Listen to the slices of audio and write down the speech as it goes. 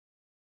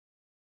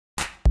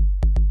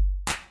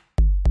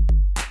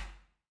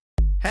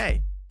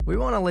Hey, we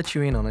want to let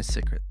you in on a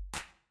secret.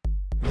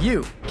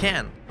 You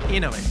can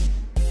innovate.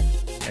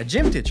 A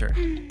gym teacher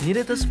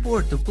needed a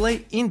sport to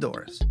play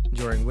indoors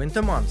during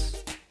winter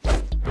months.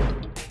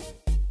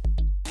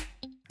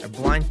 A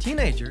blind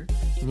teenager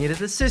needed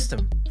a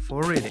system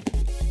for reading.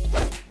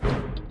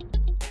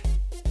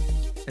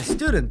 A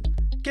student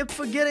kept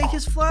forgetting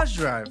his flash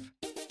drive.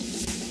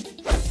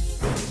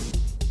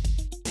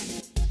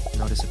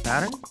 Notice a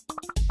pattern?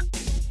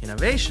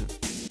 Innovation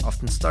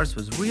often starts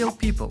with real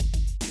people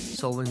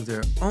solving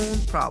their own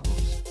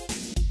problems,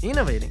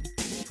 innovating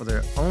for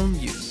their own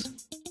use.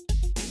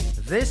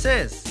 This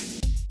is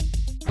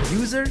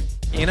user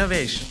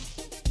innovation.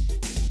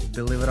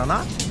 Believe it or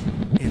not,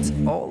 it's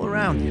all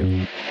around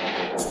you.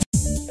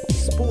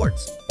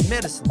 Sports,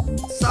 medicine,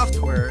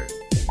 software,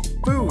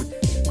 food,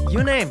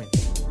 you name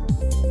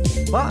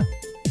it. But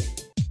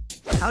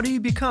how do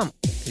you become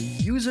a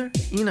user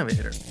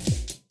innovator?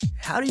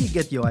 How do you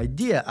get your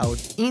idea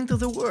out into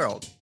the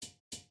world?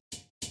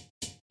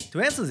 To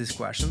answer these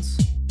questions,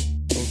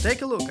 we'll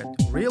take a look at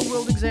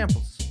real-world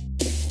examples.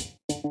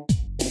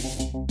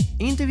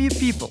 Interview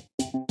people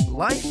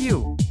like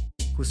you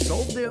who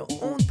solve their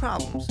own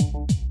problems.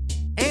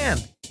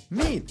 And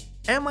meet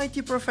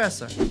MIT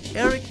professor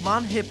Eric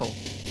von Hippel,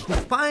 who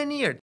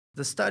pioneered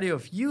the study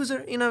of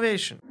user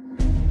innovation.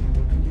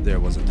 There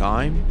was a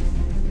time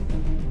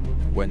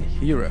when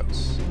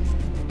heroes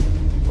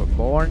were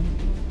born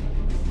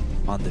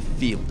on the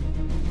field,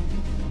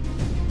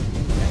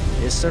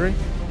 and history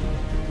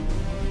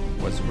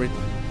was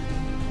written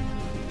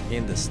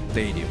in the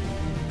stadium.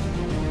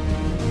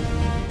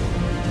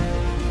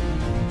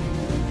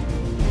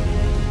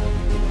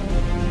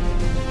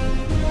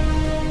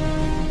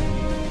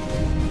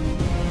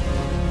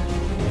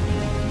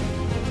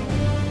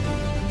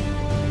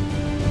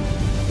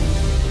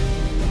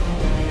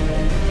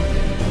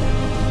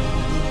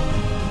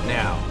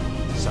 Now,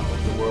 some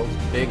of the world's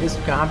biggest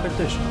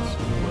competitions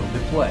will be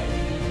played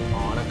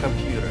on a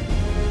computer,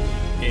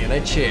 in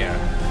a chair.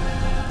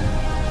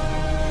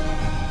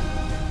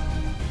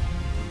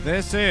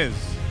 This is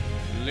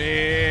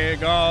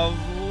League of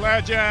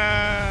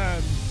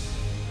Legends!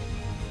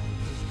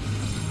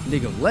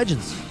 League of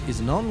Legends is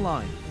an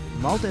online,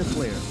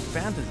 multiplayer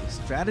fantasy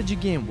strategy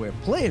game where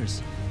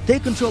players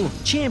take control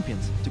of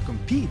champions to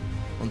compete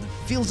on the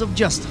fields of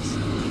justice.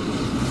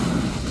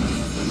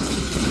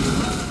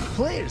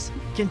 Players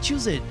can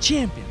choose a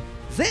champion,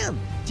 then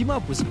team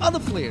up with other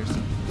players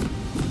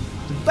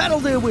to battle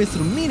their way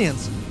through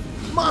minions,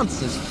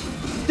 monsters,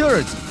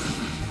 turrets,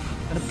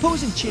 and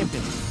opposing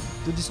champions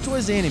to destroy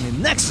the enemy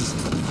nexus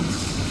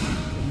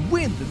and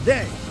win the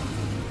day.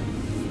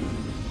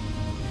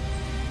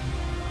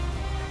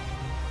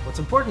 What's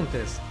important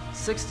is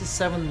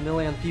 67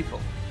 million people,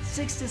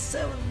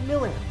 67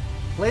 million,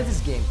 play this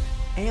game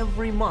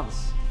every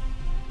month.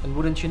 And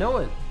wouldn't you know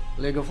it,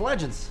 League of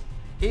Legends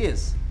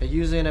is a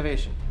user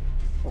innovation.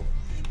 Oh.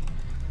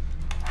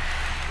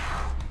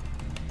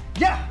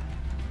 Yeah!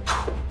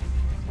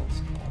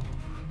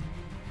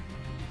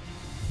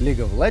 League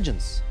of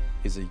Legends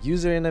is a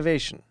user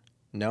innovation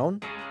known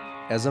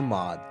as a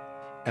mod.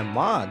 A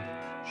mod,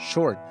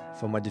 short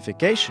for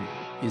modification,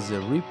 is a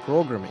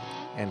reprogramming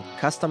and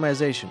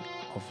customization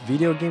of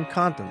video game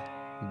content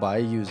by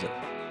a user.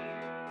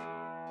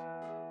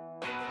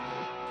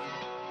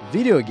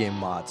 Video game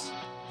mods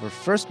were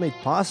first made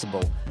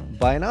possible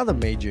by another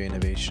major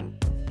innovation,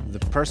 the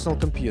personal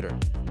computer.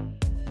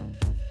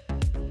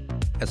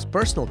 As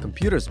personal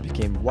computers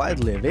became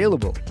widely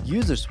available,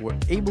 users were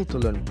able to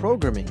learn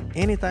programming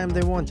anytime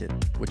they wanted,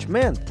 which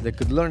meant they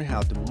could learn how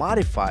to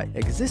modify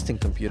existing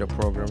computer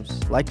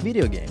programs like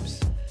video games.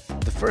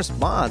 The first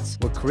mods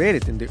were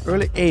created in the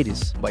early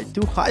 80s by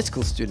two high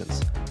school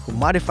students who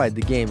modified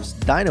the games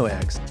Dino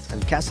Eggs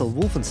and Castle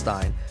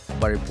Wolfenstein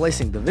by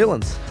replacing the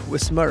villains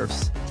with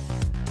Smurfs.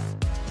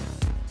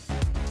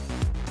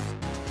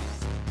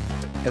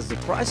 As the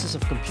prices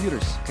of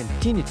computers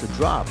continued to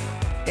drop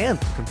and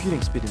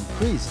computing speed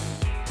increased,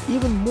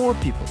 even more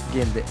people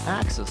gained the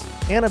access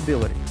and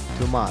ability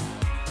to mod.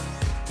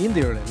 In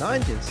the early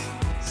 90s,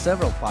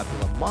 several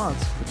popular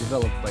mods were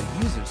developed by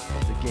users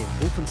of the game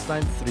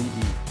Wolfenstein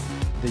 3D.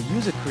 The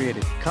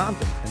user-created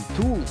content and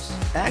tools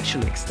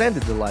actually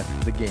extended the life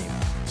of the game,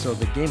 so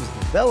the game's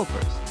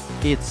developers,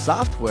 id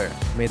Software,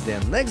 made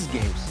their next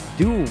games,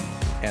 Doom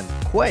and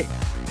Quake,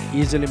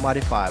 easily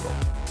modifiable.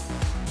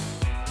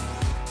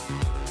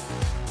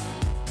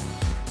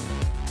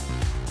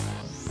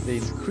 The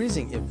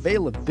increasing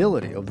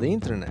availability of the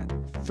internet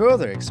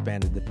further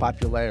expanded the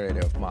popularity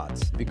of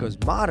mods because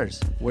modders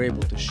were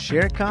able to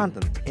share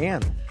content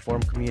and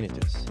form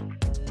communities.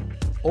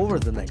 Over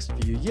the next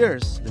few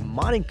years, the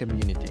modding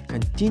community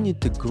continued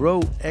to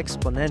grow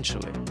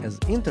exponentially as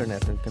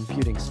internet and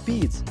computing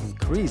speeds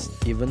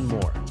increased even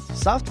more.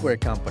 Software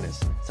companies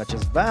such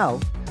as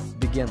Valve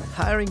began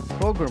hiring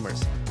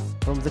programmers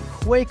from the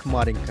Quake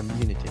modding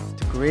community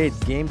to create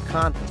game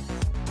content.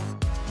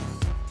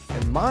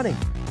 And modding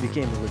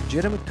became a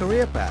legitimate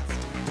career path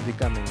to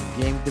becoming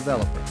a game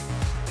developer.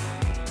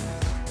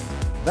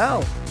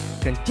 Valve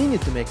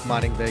continued to make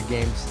modding their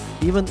games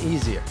even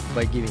easier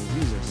by giving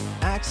users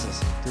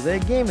access to their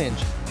game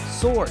engine,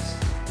 Source,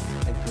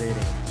 and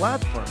creating a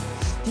platform,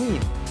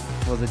 Steam,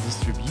 for the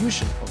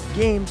distribution of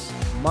games,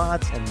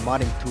 mods, and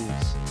modding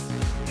tools.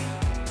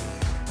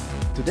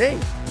 Today,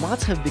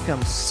 mods have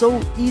become so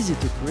easy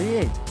to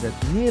create that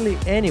nearly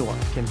anyone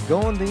can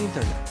go on the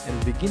internet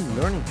and begin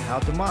learning how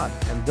to mod,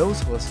 and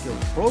those who are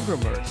skilled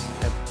programmers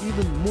have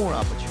even more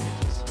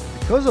opportunities.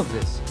 Because of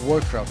this,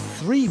 Warcraft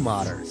 3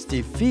 modder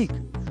Steve Feek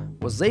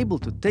was able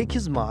to take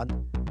his mod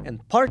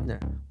and partner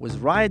with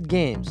Riot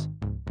Games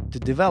to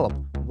develop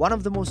one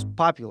of the most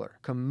popular,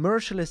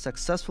 commercially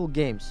successful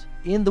games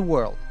in the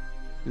world,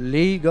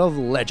 League of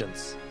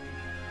Legends.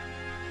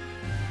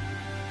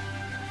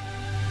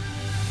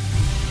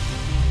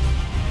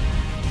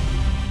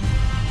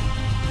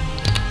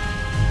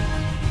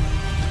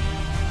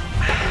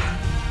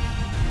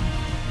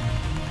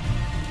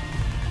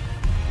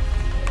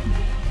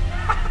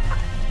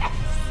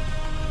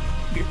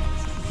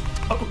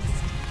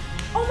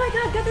 Oh my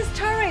god, get this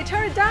turret!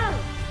 Turn it down!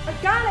 I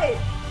got it!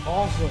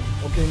 Awesome.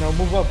 Okay, now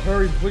move up.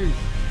 Hurry, please.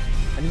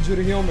 I need you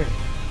to heal me.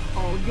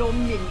 All your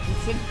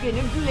ninjas have been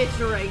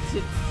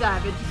obliterated,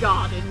 Savage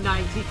Garden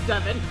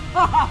 97.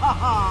 Ha ha ha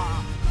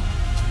ha!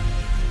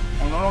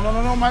 Oh,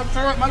 no, my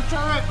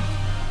turret!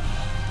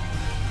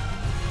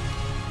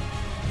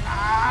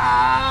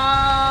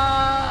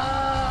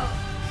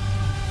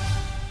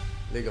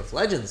 League of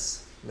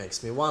Legends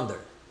makes me wonder,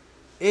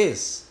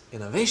 is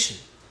innovation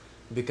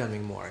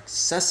becoming more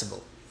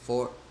accessible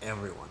for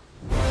everyone?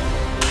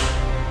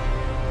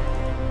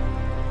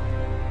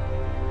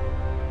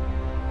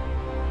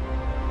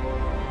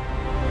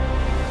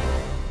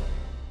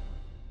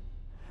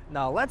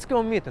 Now let's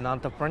go meet an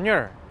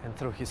entrepreneur and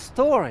through his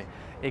story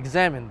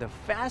examine the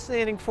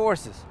fascinating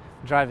forces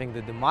driving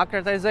the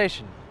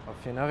democratization of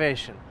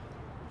innovation.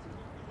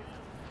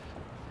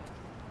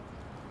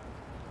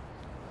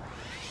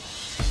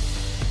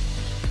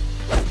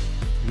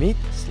 Meet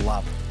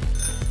Slava.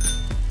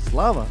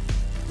 Slava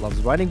loves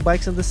riding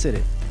bikes in the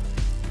city,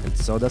 and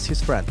so does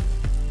his friend.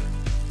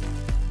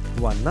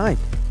 One night,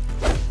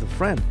 the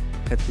friend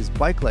had his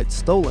bike light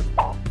stolen.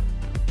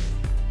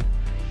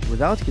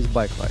 Without his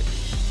bike light,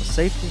 for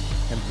safety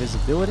and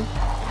visibility,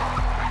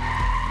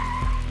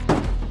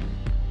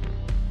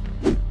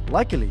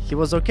 luckily he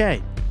was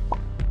okay.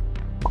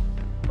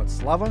 But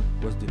Slava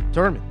was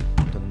determined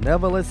to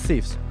never let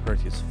thieves hurt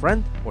his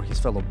friend or his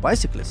fellow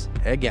bicyclists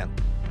again.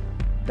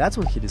 That's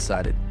when he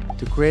decided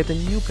to create a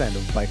new kind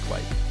of bike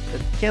light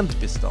that can't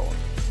be stolen.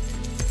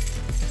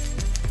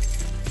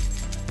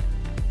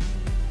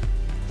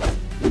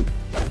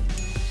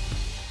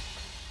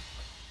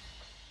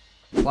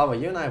 Slava,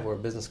 you and I were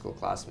business school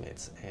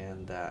classmates,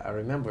 and I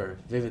remember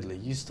vividly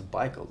you used to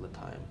bike all the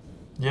time.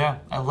 Yeah,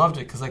 I loved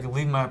it because I could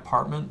leave my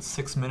apartment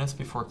 6 minutes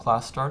before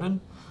class started,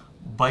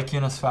 bike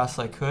in as fast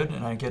as I could,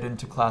 and I'd get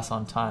into class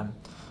on time.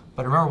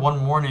 But I remember one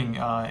morning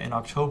in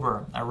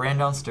October, I ran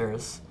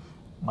downstairs,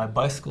 my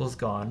bicycle is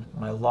gone,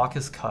 my lock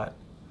is cut,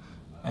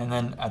 and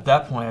then at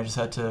that point I just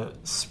had to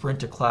sprint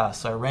to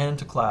class. So I ran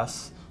into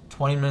class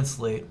 20 minutes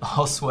late,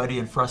 all sweaty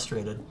and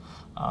frustrated,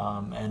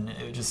 and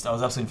I was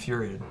absolutely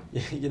infuriated.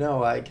 You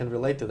know, I can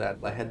relate to that.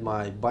 I had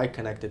my bike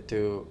connected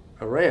to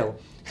a rail,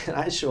 and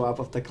I show up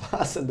after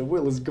class and the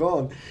wheel is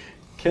gone,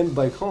 can't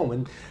bike home,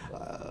 and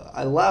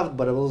I laughed,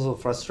 but I was also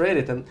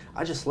frustrated, and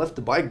I just left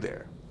the bike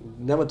there.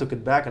 Never took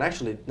it back, and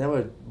actually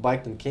never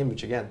biked in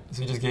Cambridge again.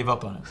 So you just gave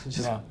up on it?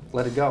 Just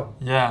let it go.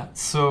 Yeah,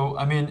 so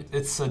I mean,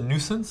 it's a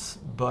nuisance,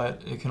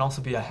 but it can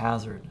also be a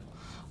hazard.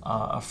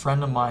 A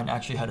friend of mine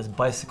actually had his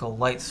bicycle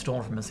light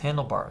stolen from his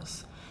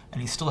handlebars,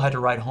 and he still had to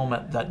ride home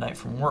that night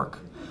from work.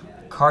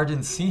 The car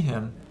didn't see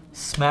him,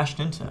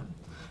 smashed into him.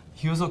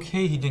 He was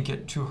okay, he didn't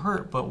get too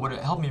hurt, but what it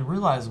helped me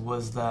realize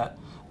was that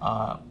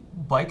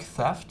bike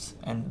theft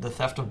and the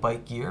theft of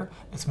bike gear,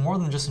 it's more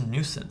than just a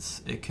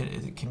nuisance. It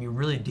can be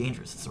really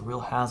dangerous. It's a real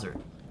hazard.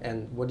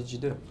 And what did you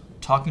do?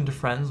 Talking to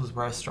friends was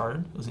where I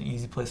started. It was an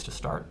easy place to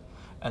start.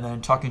 And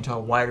then talking to a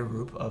wider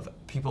group of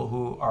people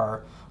who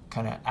are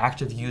kind of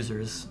active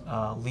users,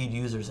 lead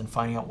users, and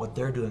finding out what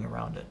they're doing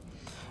around it.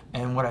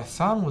 And what I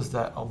found was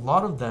that a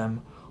lot of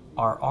them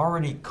are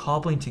already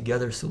cobbling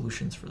together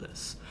solutions for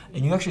this.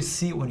 And you actually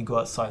see it when you go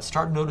outside.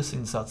 Start noticing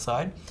this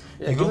outside.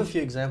 Yeah, give a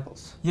few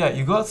examples. Yeah,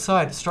 you go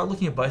outside, start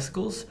looking at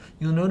bicycles,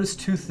 you'll notice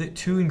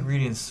two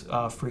ingredients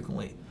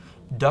frequently: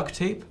 duct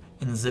tape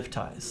and zip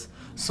ties.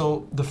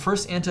 So the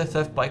first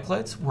anti-theft bike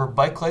lights were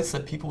bike lights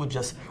that people would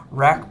just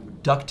rack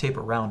duct tape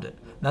around it.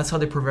 And that's how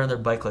they prevented their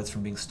bike lights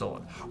from being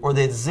stolen. Or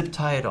they'd zip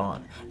tie it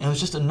on. And it was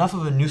just enough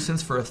of a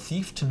nuisance for a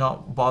thief to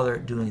not bother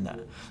doing that.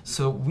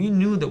 So we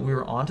knew that we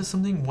were onto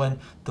something when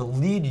the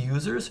lead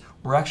users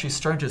were actually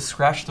starting to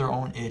scratch their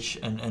own itch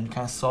and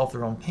kind of solve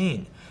their own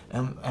pain.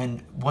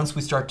 And once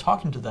we started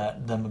talking to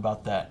them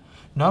about that,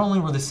 not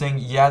only were they saying,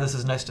 yeah, this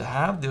is nice to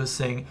have, they were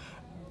saying,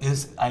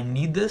 I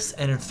need this,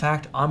 and in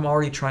fact, I'm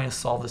already trying to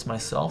solve this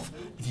myself.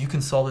 If you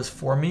can solve this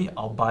for me,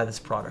 I'll buy this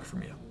product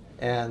from you.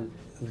 And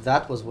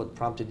that was what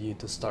prompted you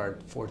to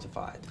start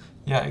Fortified.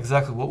 Yeah,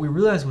 exactly. What we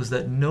realized was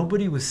that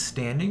nobody was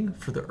standing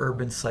for the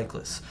urban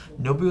cyclists.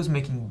 Nobody was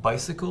making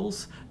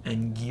bicycles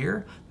and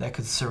gear that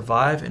could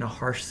survive in a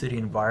harsh city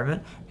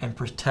environment and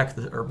protect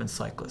the urban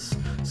cyclists.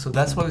 So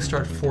that's why we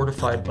started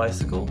Fortified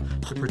Bicycle,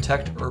 to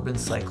protect urban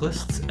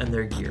cyclists and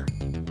their gear.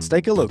 Let's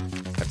take a look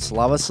at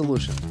Slava's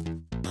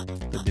solution,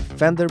 the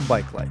Defender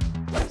bike light.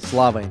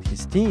 Slava and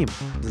his team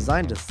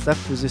designed a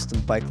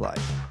theft-resistant bike light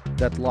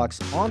that locks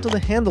onto the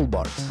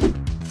handlebars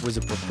with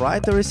a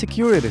proprietary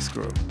security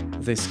screw.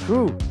 This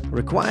screw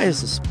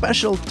requires a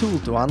special tool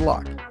to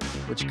unlock,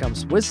 which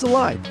comes with the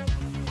light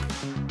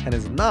and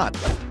is not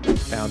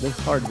found in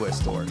hardware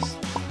stores.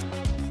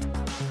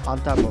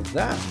 On top of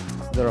that,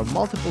 there are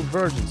multiple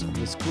versions of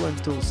the screw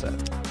and tool set,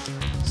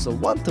 so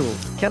one tool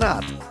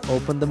cannot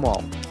open them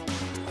all,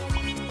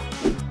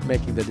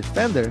 making the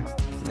Defender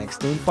next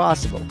to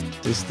impossible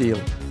to steal.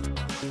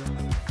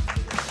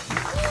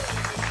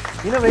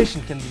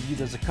 Innovation can be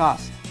viewed as a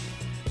cost.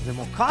 The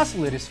more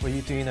costly it is for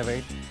you to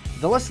innovate,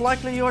 the less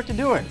likely you are to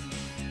do it.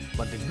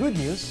 But the good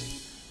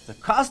news, the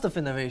cost of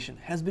innovation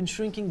has been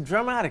shrinking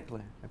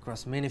dramatically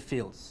across many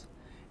fields.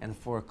 And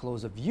for a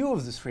closer view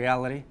of this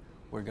reality,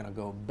 we're gonna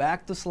go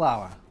back to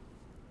Slava.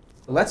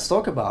 Let's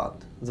talk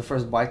about the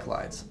first bike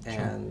lights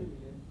and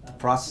the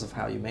process of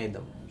how you made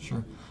them.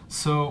 Sure.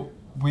 So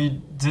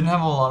we didn't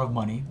have a lot of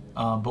money,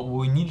 but what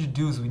we needed to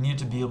do is we needed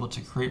to be able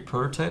to create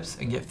prototypes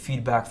and get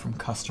feedback from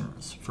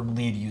customers, from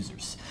lead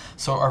users.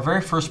 So our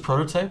very first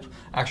prototype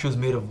actually was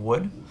made of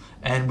wood,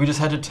 and we just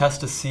had to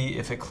test to see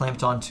if it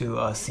clamped onto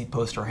a seat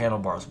post or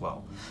handlebar as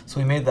well. So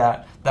we made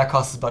that. That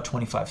cost us about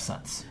 25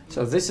 cents.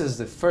 So this is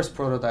the first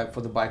prototype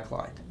for the bike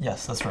light.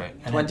 Yes, that's right.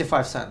 And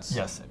 25 cents.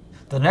 Yes.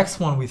 The next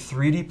one we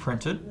 3D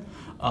printed,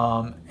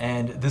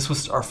 and this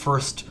was our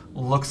first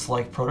looks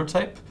like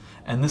prototype.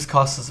 And this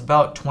cost us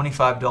about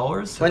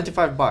 $25.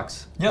 25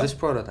 bucks. Yep. This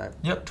prototype.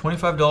 Yep,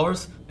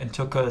 $25, and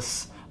took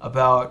us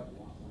about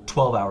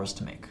 12 hours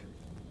to make.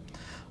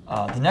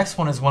 The next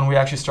one is when we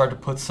actually started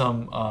to put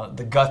some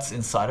the guts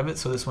inside of it.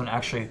 So this one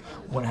actually,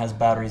 when it has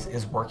batteries,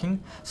 is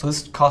working. So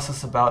this cost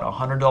us about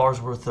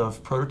 $100 worth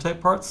of prototype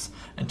parts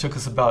and took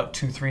us about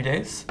 2-3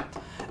 days.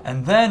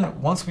 And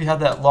then once we had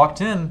that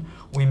locked in,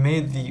 we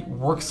made the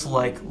looks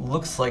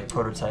like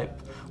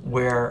prototype,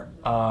 where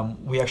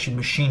we actually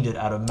machined it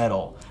out of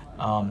metal.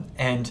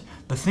 And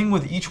the thing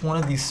with each one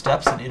of these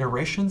steps and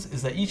iterations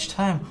is that each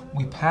time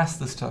we passed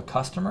this to a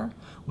customer,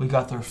 we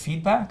got their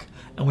feedback,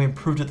 and we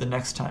improved it the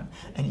next time.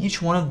 And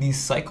each one of these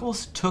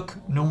cycles took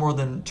no more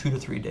than 2 to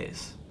 3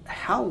 days.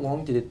 How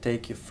long did it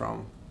take you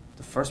from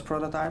the first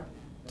prototype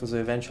to the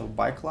eventual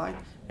bike light,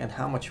 and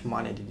how much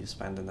money did you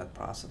spend in that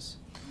process?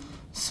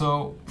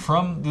 So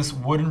from this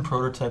wooden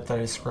prototype that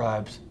I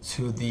described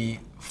to the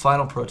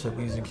final prototype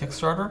we used in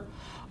Kickstarter,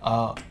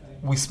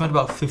 we spent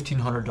about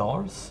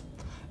 $1,500.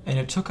 And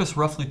it took us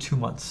roughly 2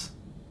 months.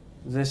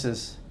 This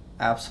is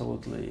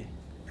absolutely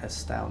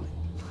astounding.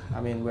 I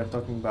mean, we're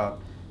talking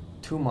about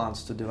 2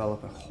 months to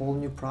develop a whole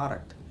new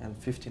product and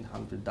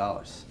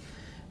 $1,500.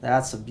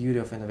 That's the beauty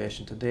of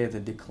innovation today, the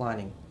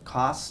declining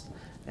cost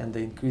and the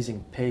increasing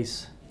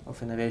pace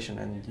of innovation,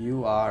 and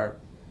you are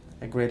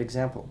a great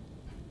example.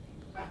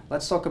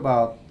 Let's talk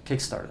about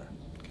Kickstarter.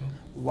 Okay.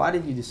 Why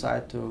did you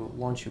decide to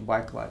launch your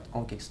bike light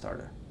on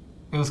Kickstarter?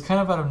 It was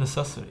kind of out of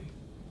necessity.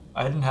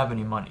 I didn't have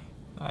any money.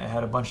 I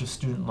had a bunch of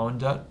student loan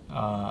debt.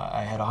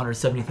 I had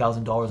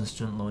 $170,000 in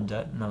student loan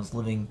debt, and I was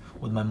living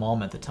with my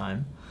mom at the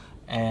time.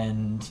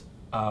 And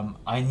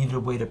I needed a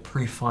way to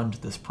pre-fund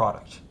this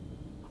product.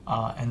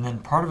 And then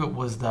part of it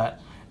was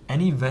that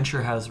any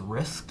venture has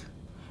risk,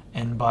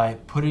 and by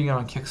putting it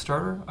on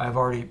Kickstarter, I've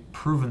already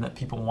proven that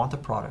people want the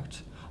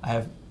product. I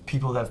have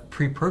people that have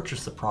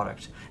pre-purchased the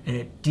product, and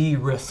it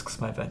de-risks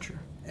my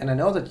venture. And I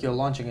know that you're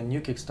launching a new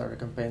Kickstarter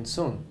campaign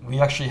soon.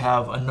 We actually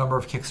have a number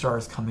of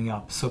Kickstarters coming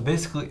up. So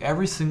basically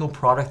every single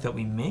product that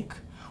we make,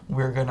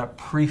 we're gonna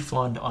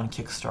pre-fund on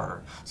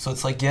Kickstarter. So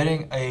it's like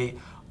getting a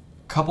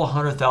couple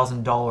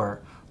 $100,000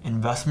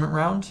 investment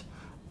round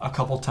a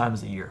couple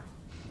times a year.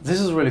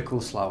 This is really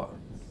cool, Slava.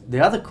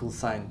 The other cool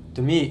sign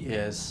to me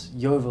is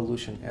your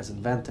evolution as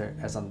inventor,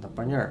 as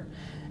entrepreneur.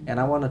 And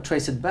I want to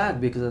trace it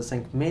back because I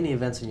think many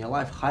events in your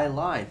life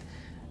highlight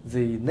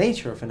the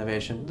nature of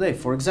innovation today.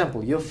 For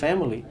example, your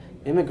family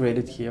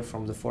immigrated here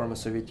from the former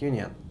Soviet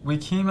Union. We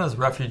came as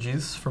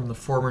refugees from the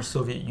former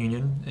Soviet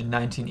Union in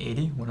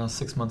 1980 when I was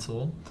 6 months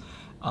old.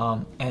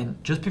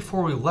 And just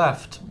before we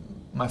left,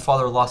 my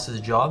father lost his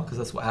job, because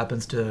that's what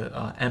happens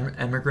to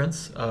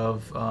immigrants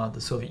of the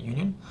Soviet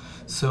Union.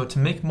 So to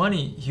make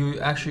money, he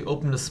actually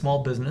opened a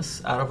small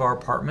business out of our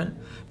apartment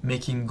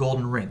making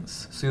golden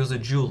rings. So he was a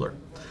jeweler.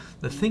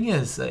 The thing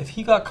is that if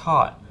he got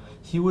caught,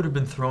 he would have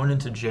been thrown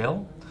into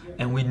jail,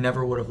 and we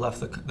never would have left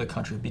the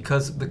country,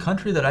 because the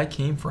country that I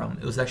came from,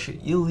 it was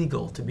actually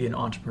illegal to be an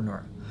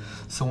entrepreneur.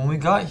 So when we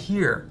got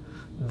here,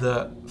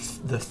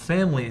 the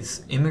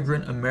family's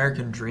immigrant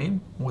American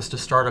dream was to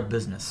start a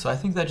business. So I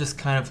think that just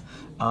kind of,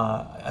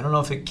 I don't know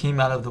if it came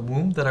out of the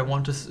womb that I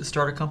wanted to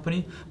start a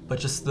company, but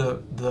just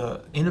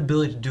the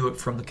inability to do it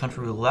from the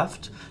country we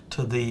left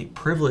to the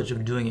privilege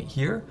of doing it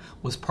here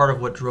was part of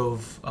what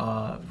drove,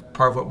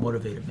 part of what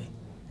motivated me.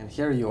 And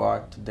here you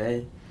are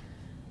today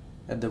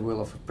at the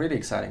wheel of a pretty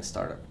exciting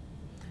startup.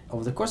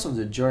 Over the course of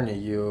the journey,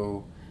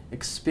 you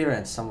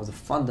experienced some of the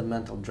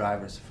fundamental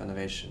drivers of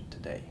innovation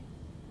today.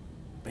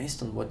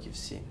 Based on what you've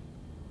seen,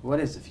 what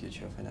is the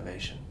future of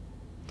innovation?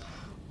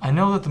 I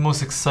know that the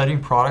most exciting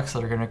products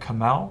that are going to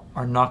come out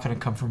are not going to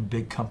come from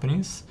big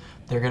companies.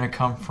 They're going to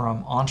come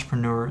from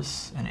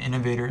entrepreneurs and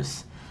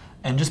innovators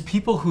and just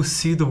people who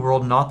see the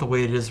world not the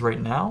way it is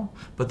right now,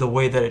 but the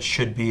way that it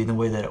should be and the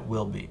way that it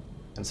will be.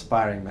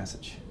 Inspiring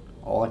message.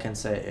 All I can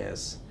say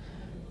is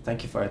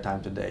thank you for your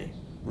time today.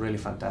 Really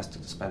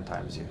fantastic to spend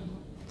time with you.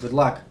 Good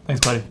luck. Thanks,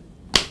 buddy.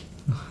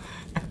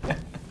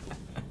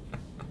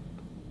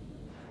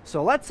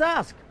 So let's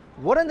ask,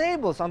 what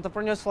enables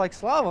entrepreneurs like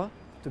Slava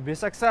to be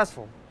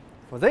successful?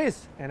 For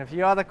this and a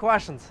few other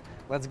questions,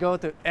 let's go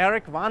to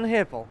Eric van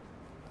Hippel.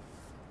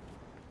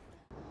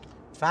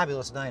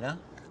 Fabulous night, huh?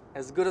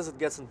 As good as it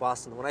gets in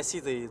Boston. When I see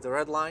the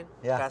red line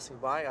passing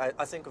by,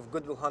 I think of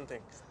Good Will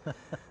Hunting.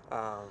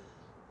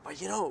 But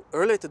you know,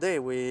 earlier today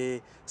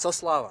we saw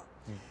Slava.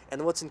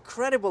 And what's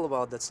incredible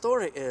about that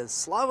story is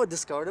Slava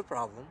discovered a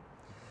problem,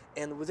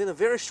 and within a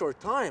very short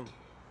time,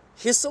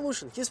 his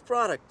solution, his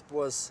product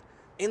was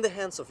in the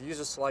hands of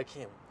users like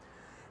him.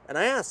 And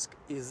I ask,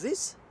 is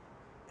this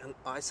an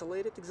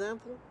isolated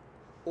example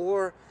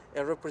or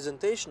a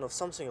representation of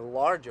something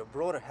larger,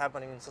 broader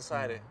happening in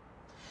society?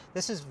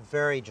 This is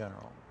very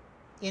general.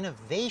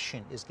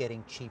 Innovation is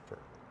getting cheaper,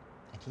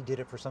 and he did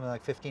it for something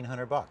like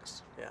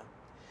 $1,500. Yeah.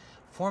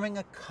 Forming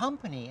a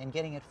company and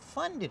getting it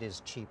funded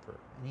is cheaper,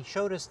 and he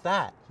showed us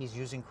that. He's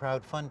using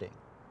crowdfunding.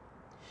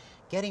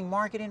 Getting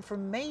market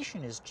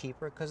information is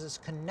cheaper because it's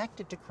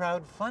connected to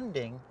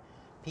crowdfunding.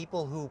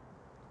 People who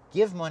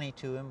give money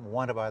to him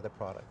want to buy the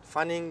product.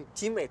 Finding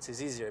teammates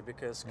is easier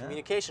because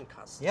communication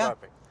costs are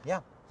dropping.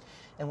 Yeah.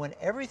 And when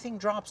everything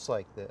drops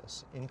like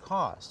this in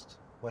cost,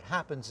 what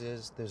happens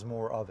is there's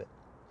more of it.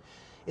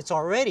 It's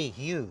already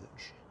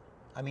huge.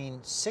 I mean,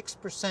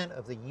 6%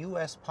 of the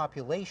US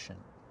population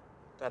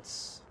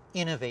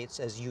innovates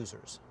as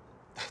users.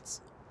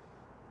 It's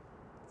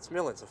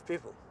millions of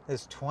people.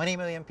 There's 20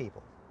 million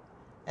people.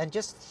 And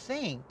just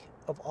think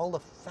of all the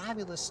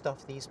fabulous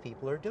stuff these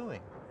people are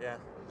doing. Yeah.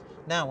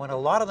 Now, when a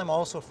lot of them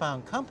also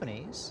found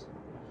companies,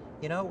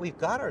 you know, we've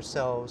got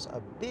ourselves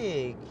a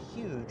big,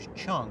 huge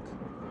chunk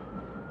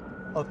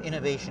of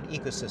innovation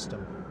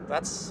ecosystem.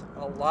 That's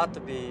a lot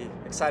to be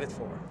excited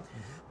for.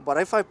 But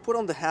if I put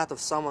on the hat of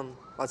someone,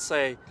 let's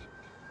say,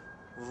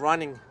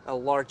 running a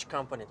large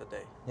company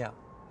today,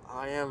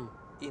 I am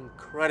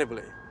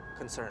incredibly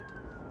concerned.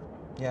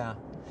 Yeah,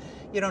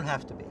 you don't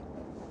have to be.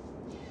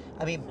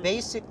 I mean,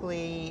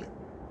 basically,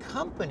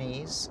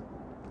 companies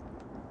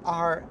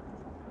are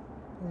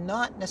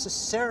not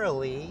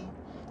necessarily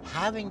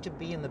having to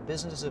be in the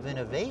business of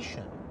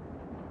innovation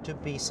to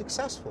be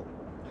successful.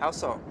 How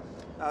so?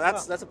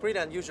 That's a pretty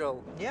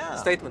unusual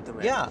statement to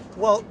make. Yeah,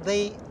 well,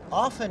 they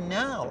often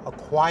now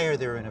acquire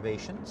their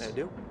innovations. They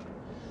do.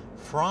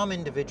 From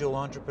individual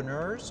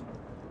entrepreneurs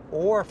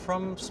or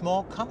from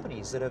small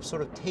companies that have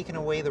sort of taken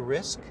away the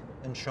risk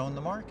and shown the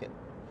market.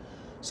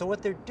 So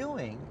what they're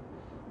doing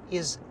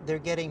is they're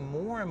getting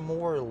more and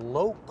more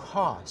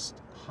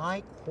low-cost,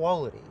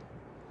 high-quality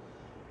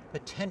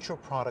potential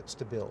products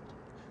to build.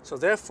 So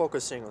they're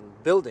focusing on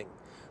building,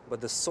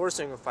 but the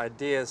sourcing of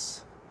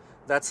ideas,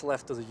 that's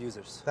left to the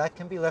users. That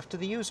can be left to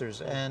the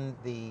users, and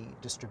the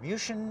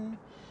distribution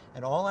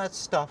and all that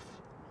stuff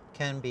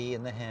can be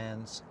in the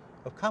hands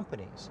of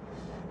companies.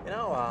 You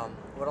know,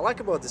 what I like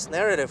about this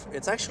narrative,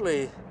 it's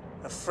actually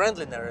a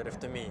friendly narrative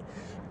to me.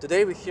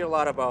 Today we hear a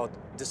lot about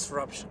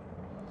disruption.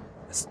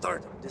 A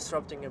startup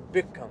disrupting a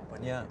big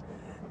company,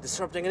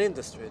 disrupting an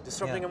industry,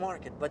 disrupting a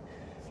market. But,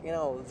 you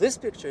know, this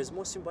picture is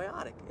more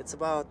symbiotic. It's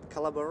about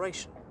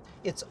collaboration.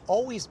 It's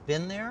always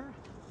been there,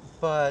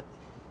 but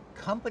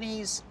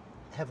companies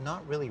have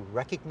not really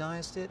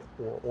recognized it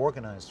or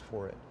organized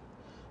for it.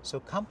 So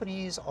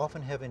companies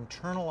often have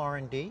internal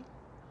R&D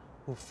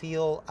who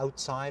feel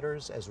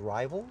outsiders as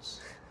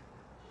rivals,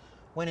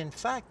 when in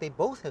fact they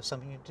both have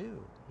something to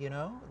do. You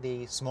know,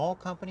 the small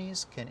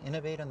companies can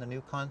innovate on the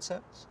new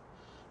concepts.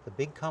 The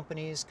big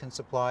companies can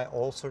supply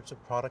all sorts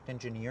of product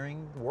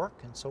engineering work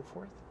and so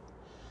forth.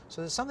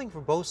 So there's something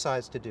for both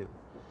sides to do,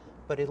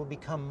 but it'll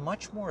become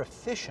much more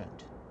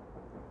efficient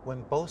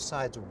when both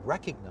sides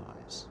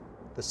recognize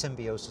the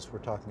symbiosis we're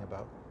talking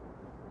about.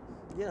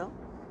 You know,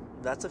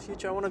 that's a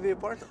future I want to be a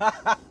part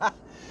of.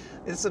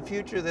 It's a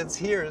future that's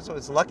here, so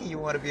it's lucky you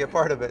want to be a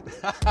part of it.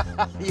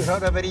 You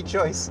don't have any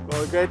choice.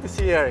 Well, great to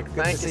see you, Eric.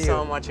 Thank you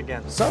so much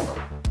again. So,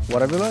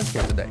 what have we learned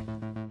here today?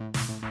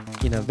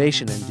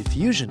 Innovation and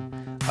diffusion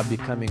are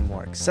becoming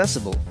more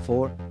accessible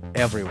for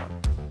everyone.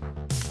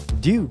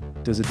 Due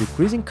to the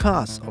decreasing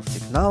costs of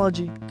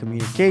technology,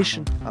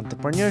 communication,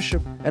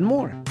 entrepreneurship, and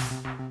more,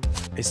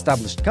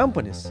 Established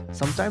companies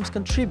sometimes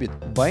contribute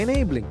by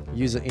enabling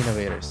user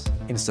innovators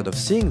instead of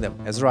seeing them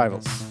as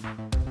rivals.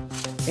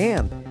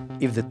 And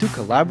if the two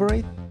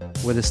collaborate,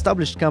 with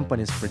established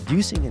companies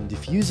producing and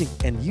diffusing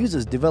and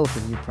users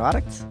developing new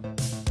products,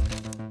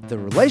 the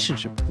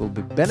relationship will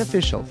be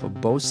beneficial for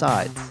both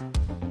sides.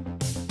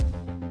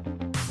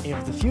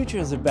 If the future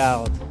is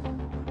about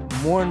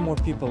more and more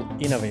people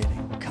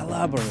innovating,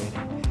 collaborating,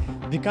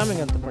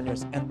 becoming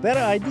entrepreneurs, and better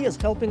ideas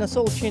helping us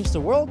all change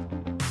the world,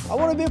 I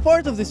want to be a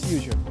part of this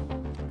future.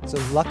 It's a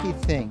lucky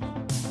thing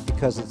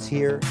because it's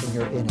here and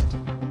you're in it.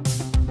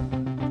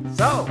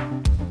 So,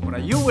 what are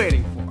you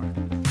waiting for?